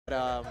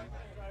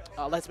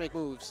Let's Make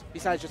Moves,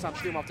 besides just on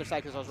stream off their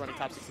side because I was running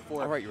top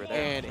 64. Oh, right, you were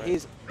there. And right.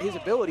 his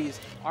abilities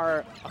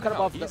are kind of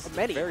above he's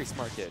many. Very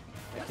smart kid.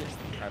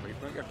 Alright,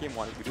 we got game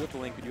 1. We do have the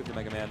Link, we do have the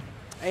Mega Man.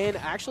 And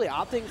actually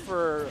opting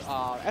for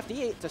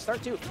FD8 to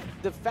start too.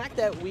 The fact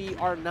that we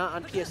are not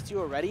on PS2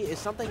 already is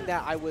something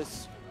that I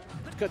was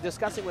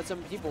discussing with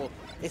some people.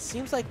 It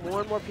seems like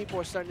more and more people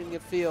are starting to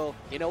feel,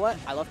 you know what,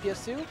 I love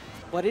PS2,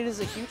 but it is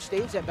a huge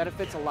stage that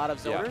benefits a lot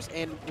of zoners,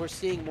 and we're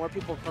seeing more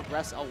people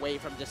progress away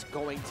from just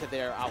going to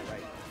their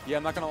outright. Yeah,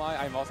 I'm not gonna lie,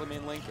 I'm also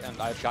main Link,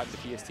 and I've gotten to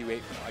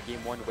PS2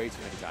 game 1 way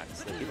too many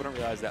times. Like, people don't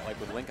realize that, like,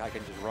 with Link, I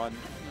can just run.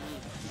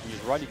 You can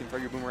just run, you can throw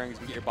your boomerangs, you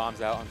can get your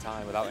bombs out on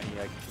time without any,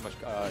 like, too much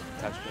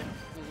tension.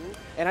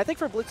 And I think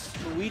for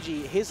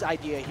BlitzyLuigy, his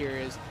idea here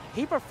is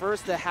he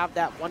prefers to have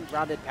that one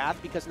grounded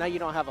path because now you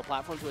don't have a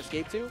platform to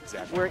escape to.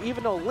 Exactly. Where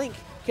even though Link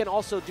can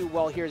also do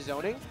well here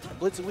zoning,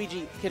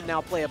 BlitzyLuigy can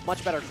now play a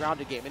much better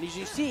grounded game. And as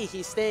you see,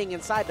 he's staying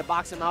inside to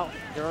box him out,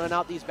 throwing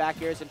out these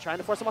back airs and trying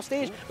to force him off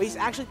stage. But he's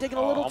actually digging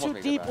a little too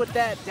deep with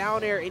that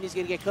down air, and he's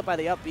going to get clipped by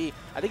the up B.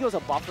 I think it was a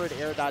buffered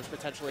air dodge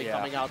potentially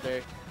coming out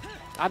there.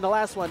 On the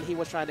last one, he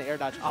was trying to air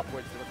dodge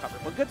upwards to recover.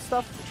 But good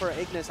stuff for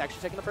Ignis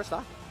actually taking the first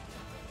stock.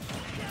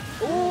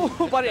 Ooh,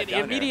 but an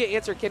immediate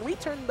answer. Can we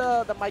turn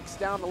the mics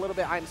down a little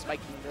bit? I'm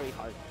spiking really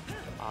hard.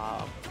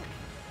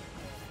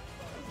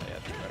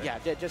 Yeah,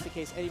 just in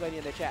case anybody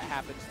in the chat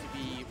happens to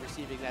be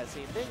receiving that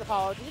same thing.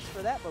 Apologies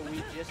for that, but we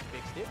just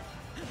fixed it.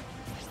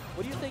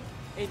 What do you think,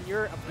 in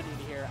your opinion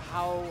here,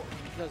 how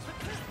does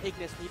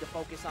Ignis need to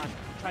focus on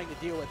trying to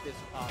deal with this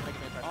Mega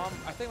Man pressure?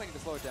 I think like to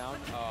slow it down.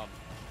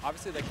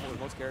 Obviously, like with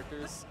most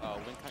characters,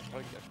 Link kind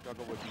of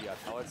struggle with the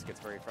pellets, gets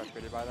very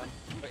frustrated by them.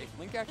 But if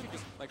Link actually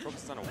just like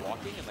focuses on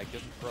walking and like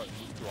doesn't throw it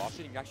too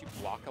often, you can actually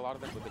block a lot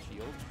of them with the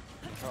shield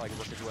and try to like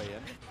work his way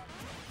in.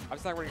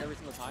 Obviously not working every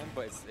single time,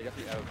 but it's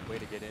definitely a way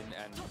to get in,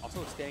 and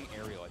also staying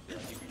aerial. I feel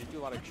like you can do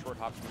a lot of short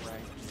hops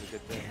boomerangs, which is a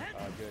good thing.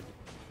 I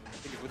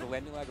think with the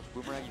landing lag of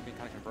boomerang, you can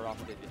kind of convert off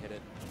of it to hit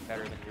it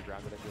better than if you're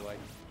grounded. I feel like.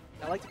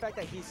 I like the fact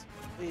that he's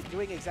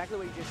doing exactly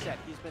what you just said.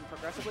 He's been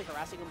progressively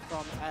harassing him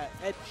from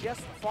at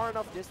just far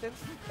enough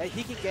distance that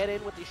he can get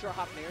in with these short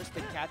hop nairs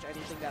to catch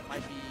anything that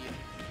might be,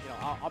 you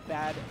know, a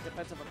bad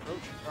defensive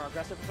approach or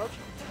aggressive approach.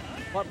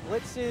 But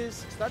Blitz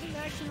is starting to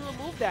actually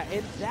remove that,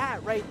 and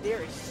that right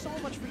there is so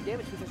much free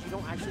damage because you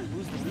don't actually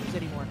lose the leaves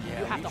anymore. Yeah,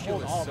 you have to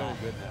hold all so that.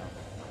 Good now.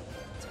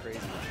 It's crazy.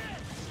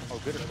 Oh,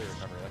 good early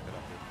recovery. I like that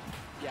update.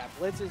 Yeah,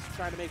 Blitz is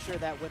trying to make sure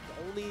that with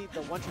only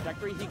the one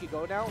trajectory he could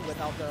go now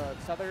without the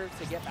Souther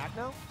to get back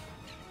now,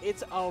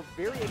 it's a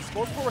very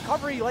explosive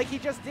recovery like he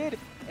just did,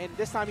 and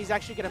this time he's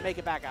actually going to make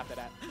it back after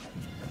that.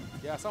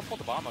 Yeah, I saw him pull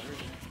the bomb up here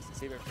to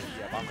save it for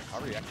the bomb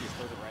recovery. Actually just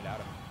throws it right at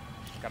him.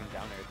 Got him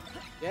down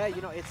there. Yeah,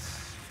 you know,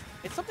 it's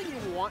something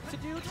you want to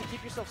do to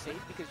keep yourself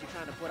safe because you're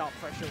trying to put out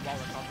pressure while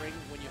recovering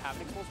when you have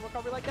an explosive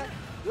recovery like that.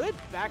 Good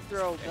back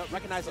throw,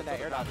 recognizing that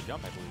air dodge.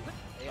 Jump, I believe.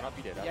 Yeah,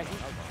 he did. Yeah,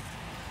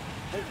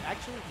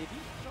 actually, did he?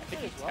 I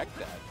think he teched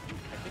that.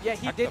 Yeah,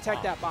 he did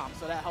tech that bomb,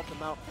 so that helped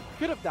him out.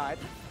 Could have died,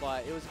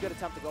 but it was a good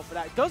attempt to go for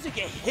that. Doesn't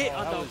get hit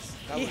on those.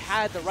 He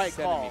had the right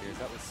call.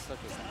 That was so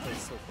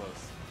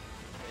close.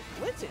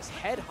 Blitz is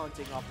head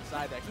hunting off the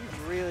side there.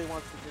 He really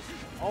wants to just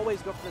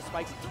always go for the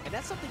spikes, and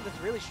that's something that's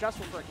really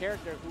stressful for a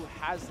character who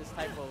has this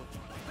type of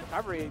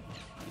recovery.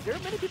 There are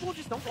many people who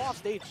just don't go off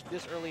stage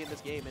this early in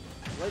this game, and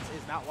Blitz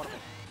is not one of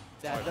them.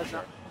 That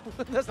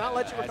does not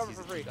let you recover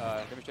for free.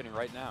 Demonstrating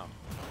right now.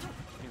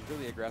 He's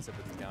really aggressive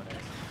with these down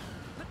airs.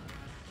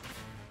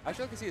 I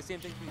actually like to see the same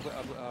thing from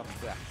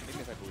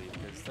Ignis, I believe,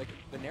 because like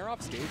the nair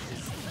off stage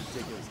is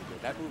ridiculously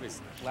good. That move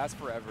lasts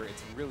forever.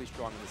 It's really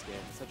strong in this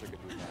game. It's such a good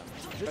move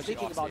now. Just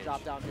thinking about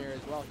drop down there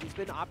as well. He's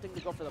been opting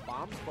to go for the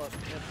bombs, but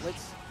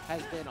Blitz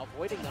has been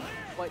avoiding them.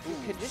 But you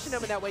condition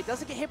him in that way.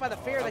 Doesn't get hit by the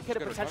fair that could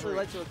have potentially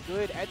led to a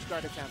good edge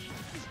guard attempt.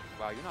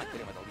 Wow, you're not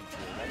kidding with the leaf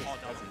shield.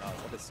 That's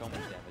nuts. That does so much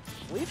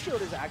damage. Leaf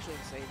shield is actually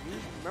insane. You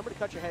remember to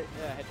cut your head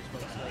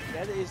dispose. Like,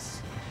 that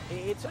is,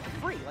 it's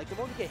free. Like the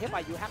moment you get hit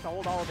by, you have to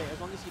hold all of it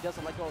as long as he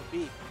doesn't let go of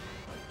B.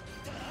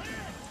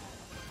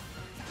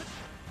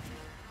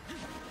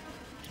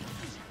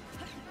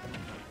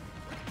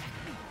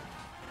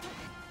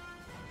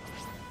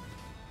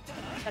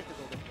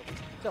 Technical difficulties.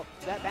 So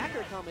that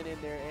backer coming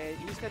in there, and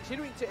he's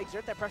continuing to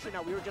exert that pressure.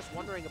 Now we were just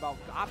wondering about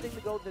opting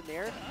to go to the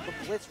nair, but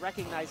Blitz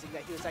recognizing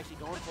that he was actually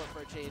going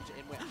for a change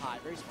and went high.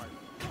 Very smart.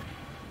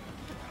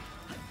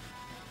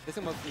 This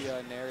thing with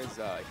the nair is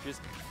if you're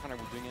just kind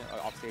of doing it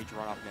off stage, you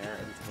run off nair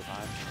every single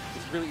time.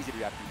 It's really easy to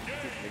react to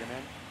Mega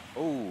Man.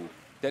 Oh,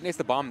 detonates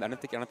the bomb. I don't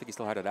think he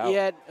still had it out.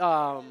 Yeah.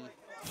 Oh,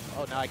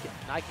 now I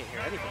can't hear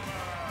anything.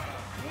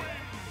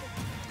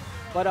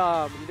 But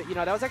you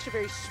know, that was actually a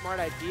very smart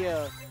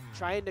idea,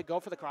 trying to go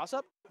for the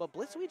cross-up, but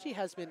BlitzyLuigy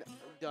has been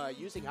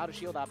using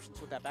out-of-shield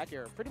options with that back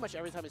air pretty much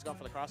every time he's gone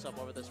for the cross-up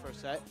over this first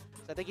set.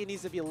 So I think he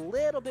needs to be a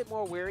little bit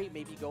more wary,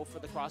 maybe go for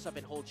the cross-up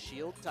and hold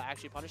shield to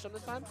actually punish him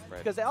this time,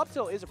 because the up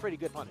tilt is a pretty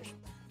good punish.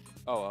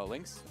 Oh,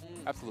 Lynx?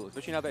 Absolutely.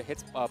 Especially now that it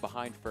hits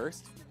behind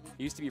first.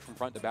 It used to be from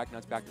front to back, now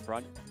it's back to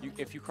front.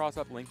 If you cross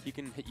up Link, he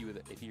can hit you with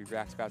it. If you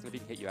react fast enough, he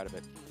can hit you out of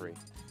it for free.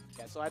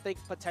 Yeah, so I think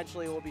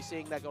potentially we'll be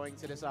seeing that going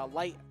to this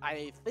light.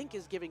 I think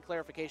is giving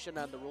clarification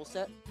on the rule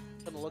set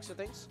from the looks of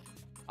things.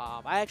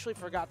 I actually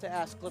forgot to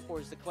ask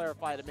Clipboards to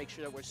clarify to make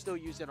sure that we're still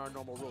using our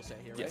normal rule set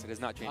here, right? Yes, it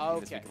has not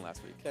changed this week and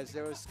last week. Because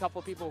there was a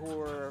couple people who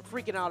were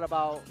freaking out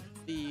about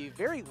the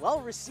very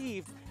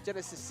well-received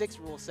Genesis 6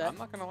 rule set. I'm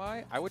not going to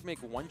lie, I would make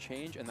one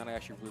change, and then I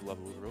actually really love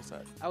the rule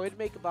set. I would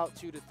make about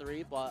 2 to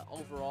 3, but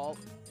overall,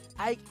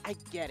 I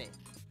get it.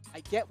 I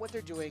get what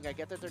they're doing. I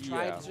get that they're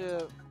trying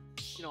to,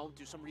 you know,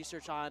 do some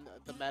research on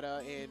the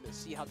meta and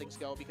see how things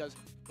go because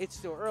it's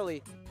still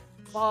early.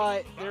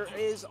 But there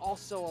is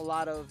also a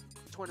lot of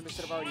tournaments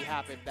that have already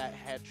happened that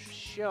had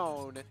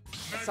shown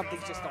that some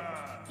things just don't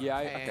work. Yeah,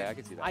 okay, I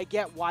can see that. I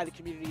get why the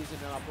community is in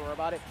an uproar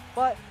about it,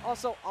 but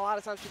also a lot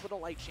of times people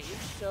don't like change,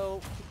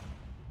 so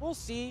we'll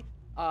see.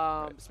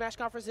 Smash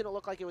Conference didn't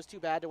look like it was too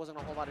bad. There wasn't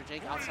a whole lot of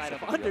jank outside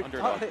of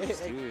Underdog.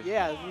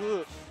 Yeah,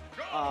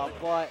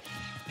 but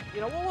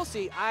you know, we'll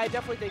see. I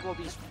definitely think we'll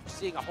be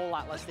seeing a whole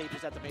lot less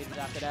stages at the majors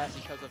after that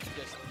because of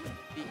just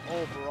the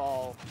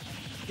overall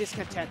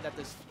discontent that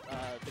this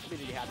the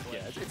community had for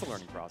it. Yeah, it's a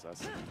learning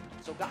process.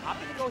 So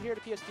opting to go here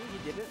to PS2,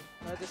 he didn't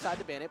decide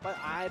to ban it, but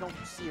I don't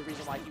see a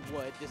reason why he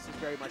would. This is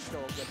very much still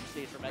a good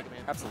stage for Mega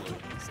Man. Absolutely.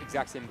 It's the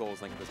exact same goal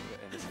as Link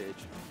in this stage.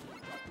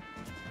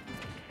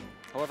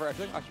 However, I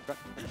feel like I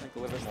should think a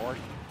little bit more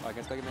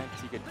against Mega Man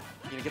because he could,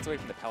 you know, gets away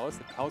from the pellets.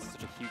 The pellets is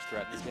such a huge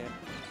threat in this game.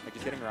 Like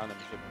just getting around them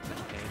is such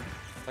a pain.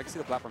 So I can see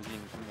the platform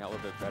coming out a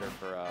little bit better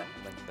for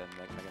Link than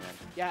Mega Man.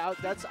 Yeah,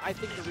 that's I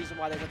think the reason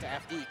why they went to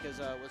FD because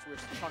as we were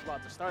talking about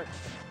at the start,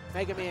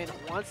 Mega Man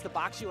wants to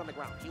box you on the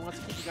ground. He wants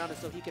to keep you grounded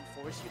so he can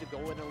force you to go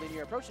in a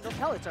linear approach. And those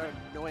pellets are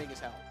annoying as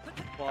hell.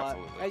 But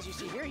as you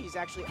see here, he's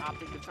actually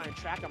opting to try and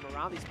track him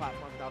around these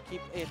platforms. Now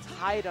keep it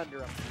tied under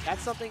him.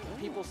 That's something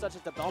people such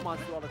as the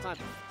Belmonts do all the time.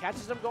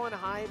 Catches him going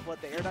high,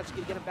 but the air dodge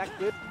can get him back.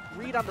 Good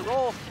read on the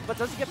roll, but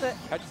doesn't get the...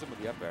 Catches him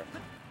with the up air.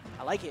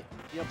 I like it.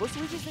 You know,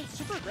 BlitzyLuigy's been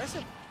super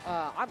aggressive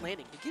on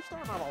landing. He keeps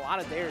throwing out a lot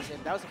of theirs,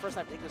 and that was the first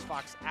time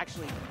IgnisFox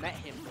actually met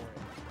him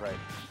for it. Right.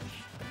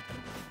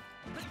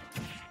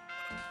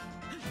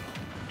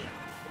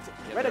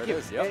 Yeah, Red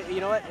yep. You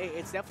know what?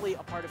 It's definitely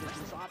a part of his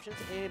crucial options,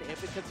 and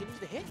if it continues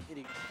to hit,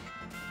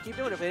 keep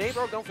doing it. If it ain't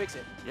broke, don't fix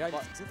it. Yeah, it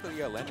seems like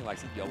landing like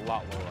seems to be a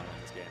lot lower on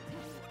this game.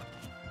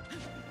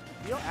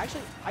 You know,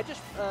 actually, I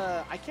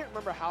can't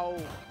remember how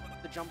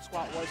the jump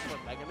squat was for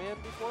Mega Man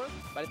before,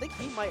 but I think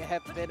he might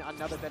have been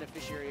another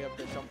beneficiary of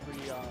the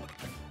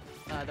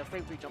the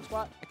frame 3 jump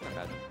squat. I can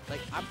imagine.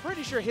 Like, I'm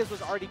pretty sure his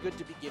was already good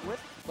to begin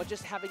with, but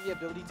just having the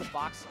ability to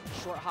box,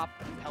 short hop,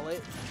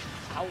 pellet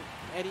out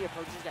any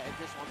approaches that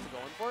Ignis wants to go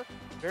in for,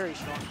 very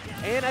strong.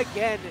 And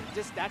again,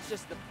 that's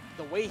just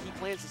the way he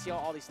plans to seal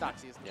all these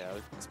stocks. Yeah,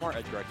 smart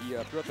edge guard. He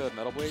threw out the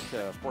metal blade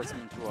to force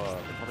him into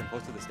recovering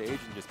close to the stage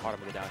and just caught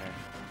him with a down air.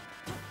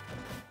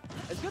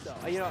 It's good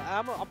though. You know,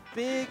 I'm a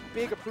big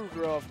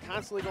approver of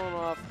constantly going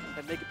off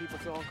and making people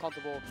feel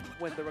uncomfortable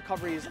when the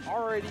recovery is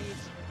already,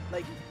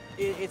 like,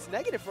 it's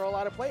negative for a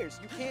lot of players.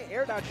 You can't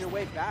air dodge your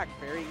way back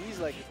very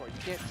easily like before.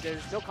 You can't.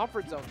 There's no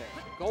comfort zone there.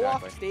 Go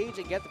off stage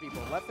and get the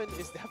people. Leffen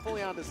is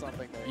definitely onto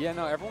something there. Yeah,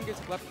 no, everyone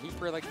gets left heat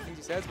for like the things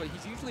he says, but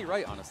he's usually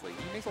right. Honestly,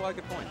 he makes a lot of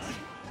good points.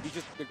 He's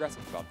just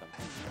aggressive about them.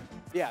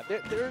 Yeah,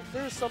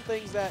 there's some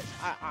things that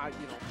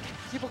you know,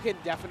 people can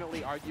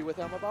definitely argue with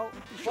him about,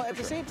 but at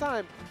the same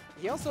time,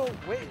 he also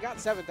went and got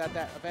 7th at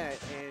that event,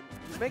 and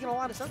he's making a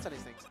lot of sense on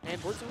these things.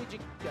 And BlitzyLuigy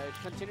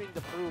continuing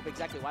to prove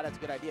exactly why that's a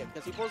good idea,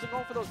 because he wasn't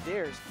going for those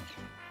dares.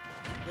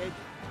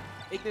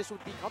 Ignis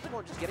would be comfortable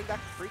in just getting back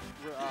to free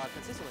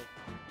consistently.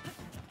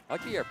 I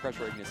like the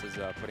pressure Ignis is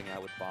putting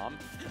out with Bomb.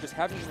 Just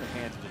having it in the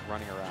hands and just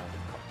running around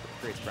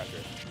creates pressure.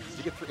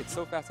 It's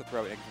so fast to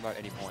throw, it can come out at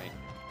any point.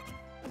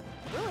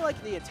 I really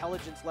like the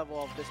intelligence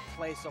level of this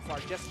play so far,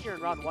 just here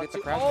in round 1.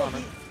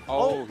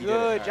 He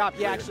good job.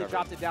 He actually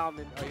dropped it down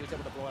and he was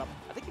able to blow it up.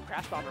 I think the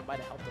crash bomber might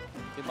have helped him.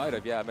 It might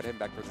have, yeah. I might have him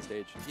back towards the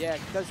stage. Yeah,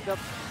 because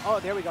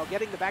there we go.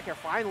 Getting the back air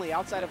finally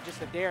outside of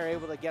just a dare,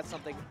 able to get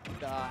something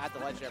at the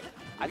ledge there.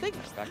 I think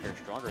back air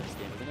stronger in this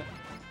game, isn't it?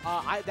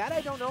 I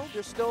don't know.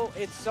 There's still,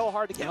 it's so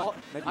hard to get all,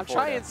 I'm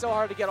trying so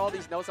hard to get all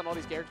these notes on all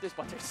these characters,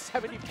 but there's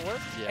 74,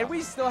 and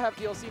we still have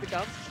DLC to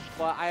come.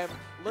 But I am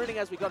learning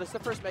as we go. This is the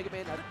first Mega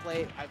Man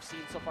I've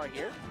seen so far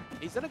here.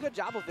 He's done a good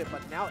job of it,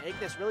 but now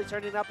Ignis really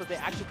turning it up a bit,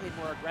 actually played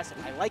more aggressive.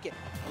 I like it.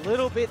 A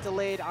little bit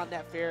delayed on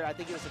that fair. I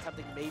think he was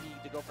attempting maybe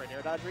to go for an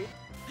air dodge read.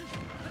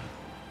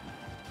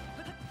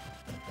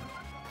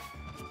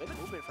 Good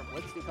movement from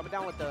Blitzy, coming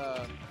down with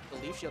the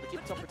leaf shield to keep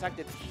himself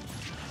protected.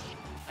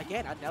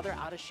 Again, another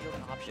out-of-shield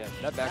option.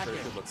 Yeah, that back air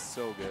shield looks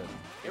so good.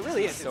 It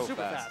really is. It's super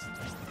fast.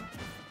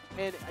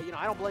 And, you know,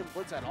 I don't blame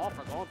Blitz at all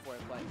for going for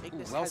it, but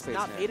Ignis has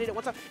not made it at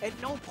one time. And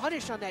no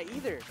punish on that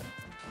either.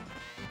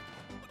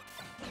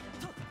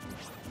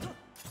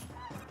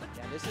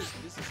 Yeah, this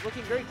is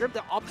looking very grim.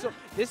 The up tilt,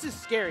 this is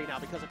scary now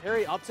because a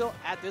parry up tilt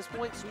at this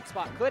point, sweet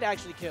spot could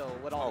actually kill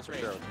with all this rage.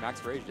 For sure.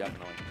 Max rage,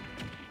 definitely.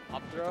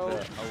 Up throw. Oh,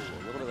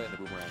 a little bit late in the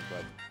boomerang,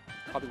 but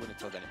probably wouldn't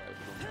have killed anybody with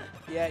the boomerang.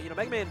 Yeah, you know,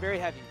 Mega Man very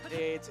heavy.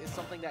 It's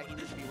something that he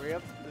needs to be wary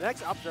of. The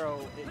next up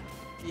throw,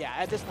 yeah,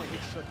 at this point it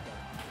should kill.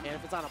 And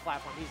if it's on a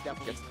platform, he's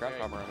definitely Gets the craft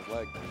armor on his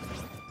leg.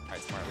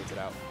 Alright, Smart waits it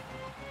out.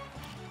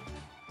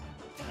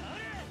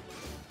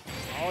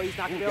 Oh, he's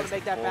not gonna be able to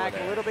make that back.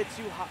 A little bit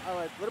too high,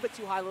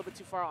 a little bit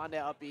too far on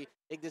that up B.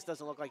 Ignis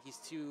doesn't look like he's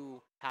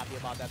too happy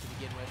about that to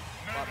begin with.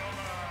 But,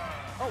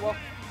 oh well,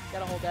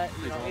 gotta hold that.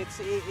 You know,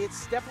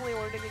 it's definitely a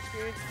learning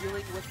experience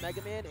dealing with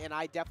Mega Man, and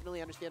I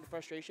definitely understand the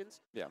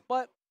frustrations. Yeah.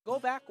 But go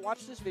back,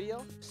 watch this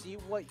video, see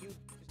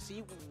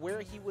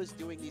where he was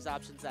doing these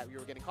options that we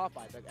were getting caught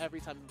by. Like every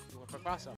time you went for cross up.